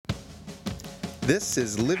This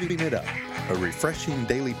is Living It Up, a refreshing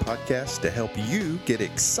daily podcast to help you get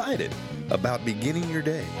excited about beginning your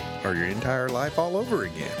day or your entire life all over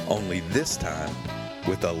again. Only this time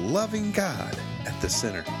with a loving God at the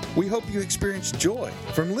center. We hope you experience joy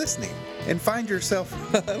from listening and find yourself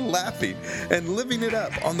laughing and living it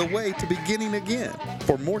up on the way to beginning again.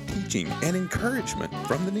 For more teaching and encouragement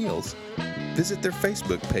from the Neils, visit their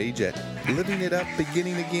Facebook page at Living It Up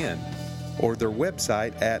Beginning Again or their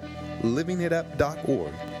website at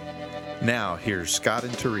livingitup.org. Now, here's Scott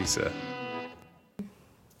and Teresa.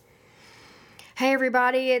 Hey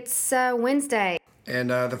everybody, it's Wednesday.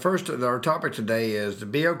 And our topic today is to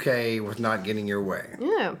be okay with not getting your way.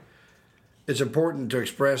 Yeah. It's important to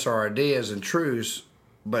express our ideas and truths,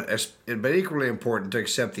 but equally important to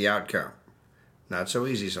accept the outcome. Not so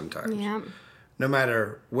easy sometimes. Yeah. No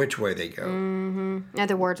matter which way they go. In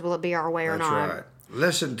other words, will it be our way or not? That's right.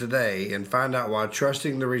 Listen today and find out why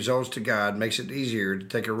trusting the results to God makes it easier to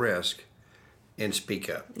take a risk and speak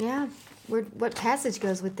up. Yeah. What passage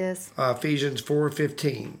goes with this? Ephesians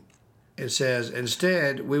 4:15. It says,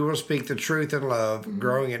 "Instead, we will speak the truth in love,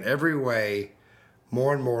 growing in every way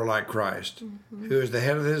more and more like Christ, who is the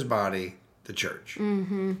head of his body, the church."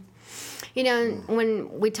 You know,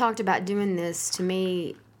 when we talked about doing this, to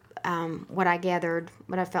me, what I gathered,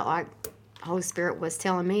 what I felt like Holy Spirit was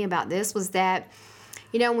telling me about this was that,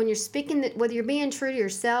 you know, when you're speaking, whether you're being true to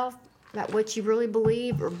yourself about what you really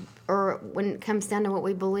believe, or when it comes down to what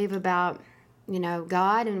we believe about, you know,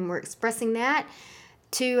 God, and we're expressing that,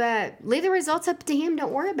 to leave the results up to Him.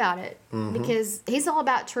 Don't worry about it, because He's all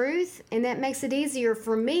about truth, and that makes it easier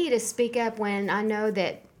for me to speak up when I know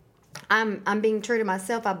that I'm being true to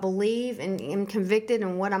myself. I believe and am convicted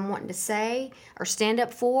in what I'm wanting to say or stand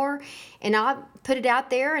up for, and I'll put it out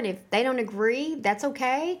there. And if they don't agree, that's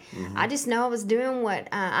okay. I just know I was doing what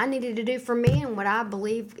I needed to do for me and what I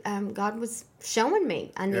believe God was showing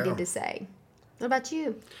me I needed to say. What about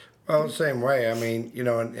you? Well, the same way. I mean, you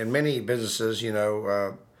know, in many businesses, you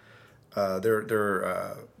know,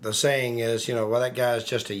 the saying is, you know, well, that guy's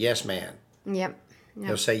just a yes man. Yep.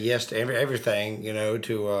 He'll say yes to everything, you know,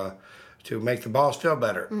 to make the boss feel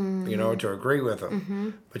better, you know, to agree with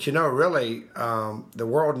them. But, you know, really, the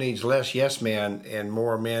world needs less yes men and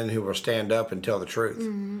more men who will stand up and tell the truth.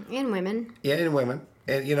 And women. Yeah, and women.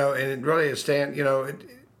 And, you know, and it really is you know,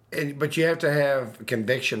 but you have to have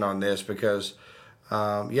conviction on this, because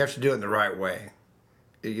you have to do it in the right way.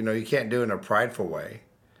 You know, you can't do it in a prideful way.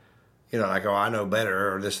 You know, like, oh, I know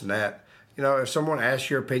better, or this and that. You know, if someone asks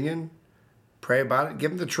your opinion, pray about it,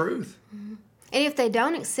 give them the truth. And if they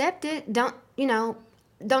don't accept it, don't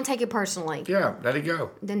take it personally. Yeah, let it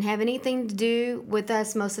go. Doesn't have anything to do with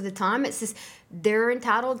us most of the time. It's just they're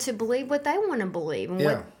entitled to believe what they want to believe and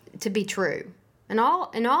what to be true in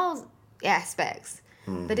all aspects.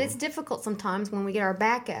 But it's difficult sometimes when we get our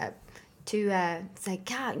back up to say,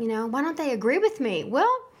 God, you know, why don't they agree with me?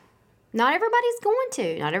 Well, not everybody's going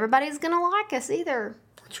to. Not everybody's going to like us either.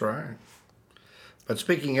 That's right. But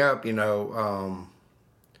speaking up, you know,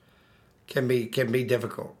 can be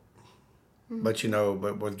difficult. But, you know,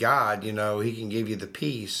 but with God, you know, He can give you the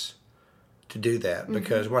peace to do that.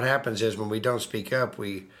 Because what happens is when we don't speak up,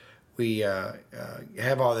 we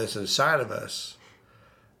have all this inside of us,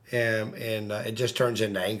 and it just turns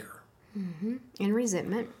into anger. And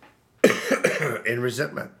resentment. And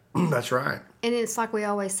resentment. That's right. And it's like we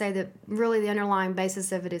always say that really the underlying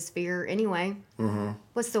basis of it is fear anyway.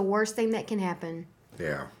 What's the worst thing that can happen?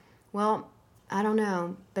 Yeah. Well, I don't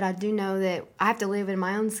know, but I do know that I have to live in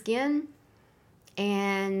my own skin,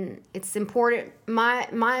 and it's important. My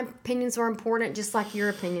opinions are important, just like your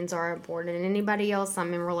opinions are important, and anybody else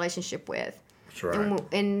I'm in relationship with. That's right.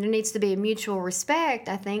 And there needs to be a mutual respect,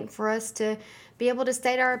 I think, for us to be able to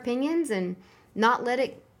state our opinions and not let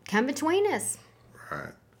it come between us.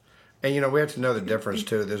 Right. And, you know, we have to know the difference,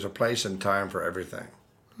 too. There's a place and time for everything.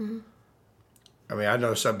 I mean, I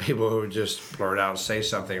know some people who just blurt out and say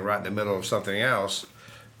something right in the middle of something else,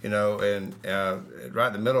 you know, and right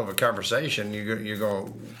in the middle of a conversation, you're going,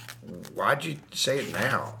 why'd you say it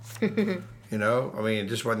now? You know, I mean, it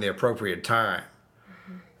just wasn't the appropriate time,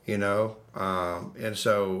 you know. And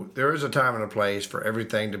so there is a time and a place for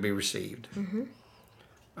everything to be received.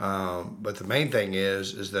 But the main thing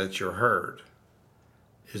is that you're heard,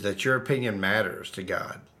 is that your opinion matters to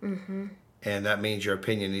God. And that means your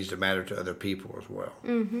opinion needs to matter to other people as well.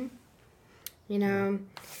 You know,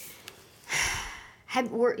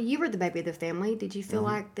 you were the baby of the family. Did you feel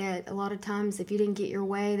like that a lot of times if you didn't get your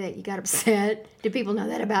way that you got upset? Do people know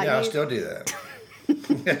that about you? Yeah, I still do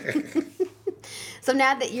that. So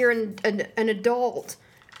now that you're an adult,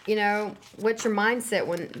 you know, what's your mindset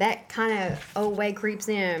when that kind of old way creeps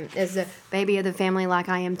in as the baby of the family like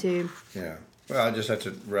I am too? Yeah. Well, I just have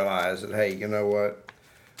to realize that, hey, you know what?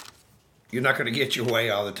 You're not going to get your way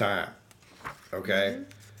all the time, okay? Mm-hmm.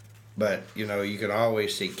 But, you know, you can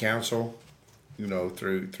always seek counsel, you know,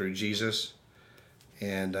 through Jesus.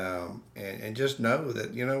 And just know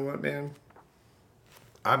that, you know what, man?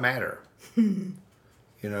 I matter. You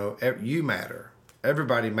know, you matter.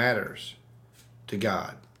 Everybody matters to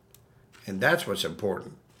God. And that's what's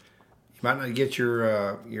important. You might not get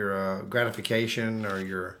your gratification or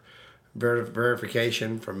your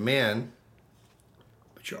verification from men,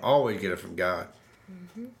 but you always get it from God.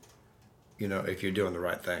 Mm-hmm. You know, if you're doing the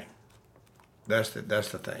right thing. That's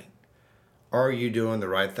the thing. Are you doing the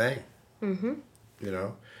right thing? Mm-hmm. You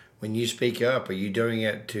know, when you speak up, are you doing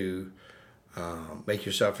it to make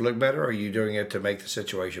yourself look better, or are you doing it to make the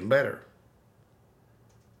situation better?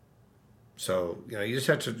 So, you know, you just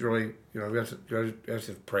have to really, you know, you have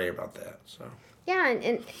to pray about that. So. Yeah,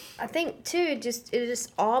 and I think too, it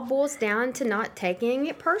just all boils down to not taking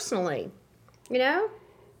it personally, you know,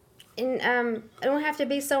 and I don't have to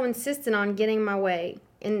be so insistent on getting my way,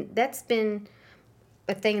 and that's been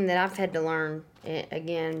a thing that I've had to learn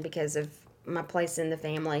again because of my place in the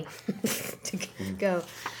family to go.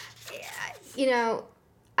 You know,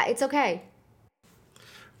 it's okay.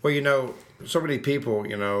 Well, you know, so many people,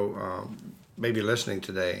 you know, maybe listening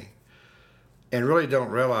today, and really don't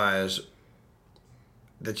realize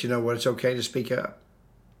that, you know what, it's okay to speak up.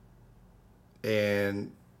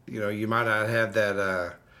 And, you know, you might not have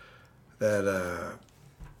that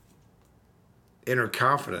inner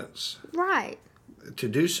confidence. Right. To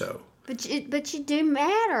do so. But you do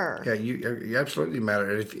matter. Yeah, you absolutely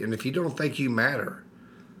matter. And if you don't think you matter,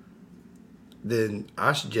 then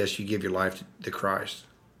I suggest you give your life to Christ.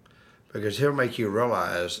 Because he'll make you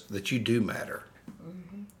realize that you do matter.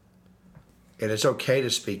 Mm-hmm. And it's okay to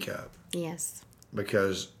speak up. Yes.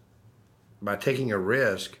 Because by taking a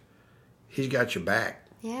risk, he's got your back.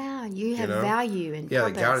 Yeah, you have value and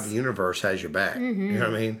purpose. The God of the universe has your back. Mm-hmm. You know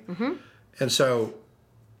what I mean? Mm-hmm. And so,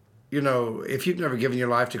 you know, if you've never given your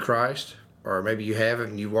life to Christ, or maybe you haven't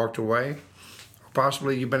and you walked away, or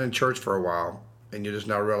possibly you've been in church for a while and you're just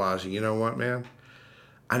now realizing, you know what, man?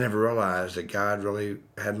 I never realized that God really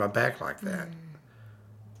had my back like that.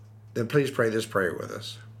 Then please pray this prayer with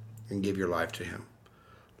us and give your life to him.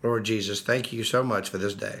 Lord Jesus, thank you so much for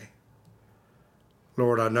this day.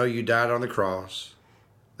 Lord, I know you died on the cross,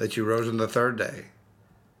 that you rose on the third day.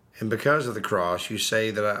 And because of the cross, you say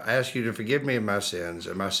that I ask you to forgive me of my sins,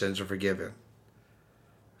 and my sins are forgiven.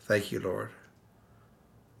 Thank you, Lord.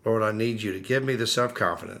 Lord, I need you to give me the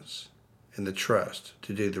self-confidence and the trust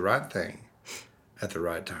to do the right thing at the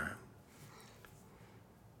right time.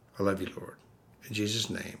 I love you, Lord. In Jesus'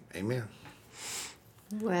 name, amen.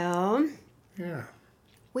 Well, yeah.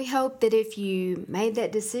 We hope that if you made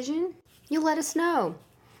that decision, you'll let us know.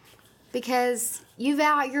 Because you're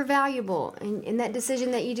valuable. And that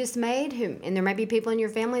decision that you just made, and there may be people in your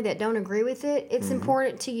family that don't agree with it, it's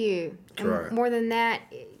important to you. That's right. More than that,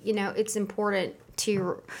 you know, it's important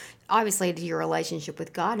to obviously to your relationship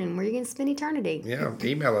with God and where you're going to spend eternity. Yeah,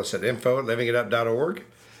 email us at info@livingitup.org,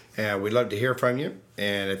 and we'd love to hear from you.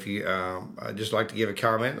 And if you just like to give a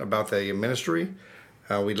comment about the ministry,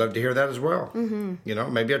 we'd love to hear that as well. Mm-hmm. You know,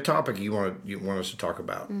 maybe a topic you want us to talk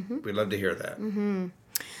about. Mm-hmm. We'd love to hear that. Mm-hmm.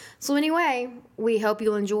 So anyway, we hope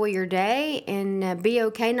you'll enjoy your day and be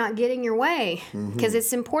okay not getting your way. Because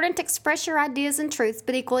it's important to express your ideas and truths,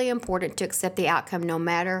 but equally important to accept the outcome no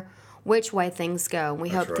matter which way things go. We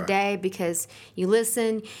hope today, because you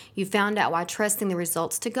listen, you found out why trusting the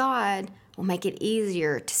results to God will make it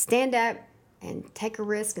easier to stand up and take a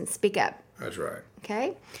risk and speak up. That's right.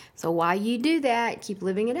 Okay? So while you do that, keep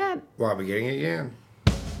living it up. While beginning again.